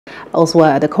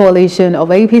Elsewhere, the Coalition of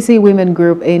APC Women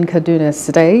Group in Kaduna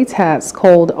State has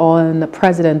called on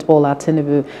President Bola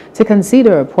Tinubu to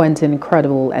consider appointing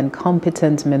credible and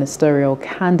competent ministerial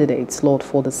candidates led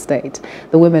for the state.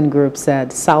 The women group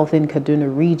said Southern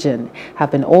Kaduna region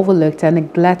have been overlooked and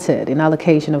neglected in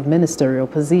allocation of ministerial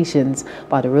positions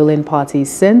by the ruling party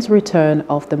since return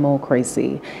of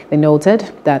democracy. They noted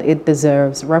that it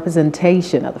deserves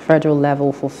representation at the federal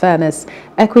level for fairness,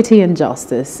 equity and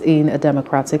justice in a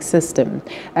democratic system.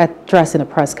 Addressing a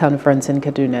press conference in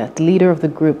Kaduna, the leader of the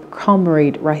group,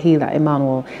 Comrade Rahila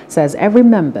Emmanuel, says every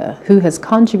member who has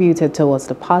contributed towards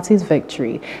the party's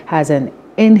victory has an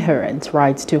inherent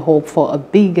right to hope for a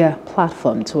bigger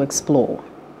platform to explore.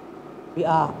 We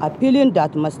are appealing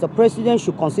that Mr. President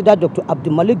should consider Dr.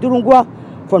 Abdulmalik Durungwa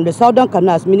from the Southern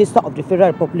Kaduna as Minister of the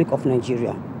Federal Republic of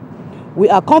Nigeria. We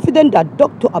are confident that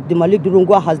Dr. Abdulmalik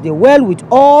Durungwa has the will with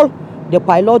all the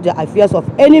pilot the affairs of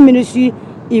any ministry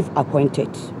if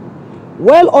appointed.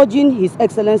 While urging His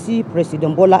Excellency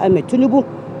President Bola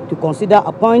Tinubu to consider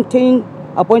appointing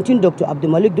Dr.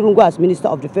 Abdulmalik Durungwa as Minister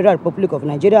of the Federal Republic of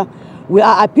Nigeria, we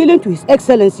are appealing to His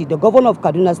Excellency, the Governor of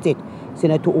Kaduna State,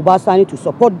 Senator Obasani, to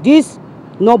support this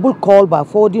noble call by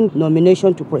forwarding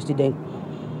nomination to President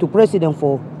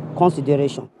for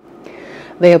consideration.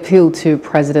 They appealed to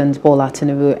President Bola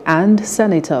Tinubu and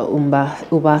Senator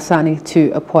Obasani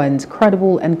to appoint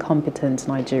credible and competent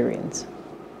Nigerians.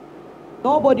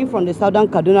 Nobody from the Southern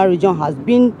Kaduna region has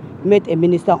been made a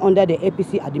minister under the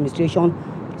APC administration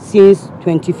since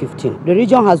 2015. The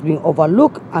region has been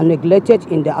overlooked and neglected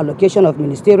in the allocation of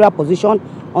ministerial positions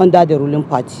under the ruling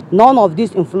party. None of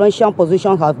these influential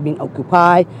positions have been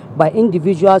occupied by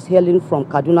individuals hailing from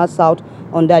Kaduna South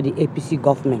under the APC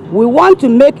government. We want to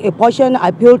make a passionate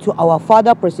appeal to our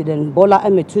father, President Bola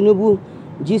Tinubu,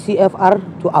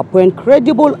 GCFR, to appoint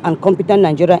credible and competent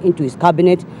Nigeria into his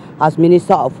cabinet as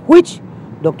minister, of which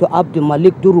Dr.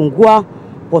 Abdulmalik Durungwa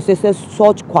possesses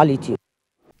such quality.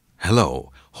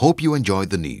 Hello, hope you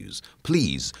enjoyed the news.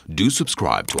 Please do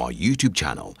subscribe to our YouTube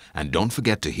channel and don't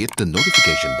forget to hit the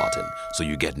notification button so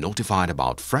you get notified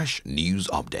about fresh news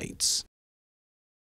updates.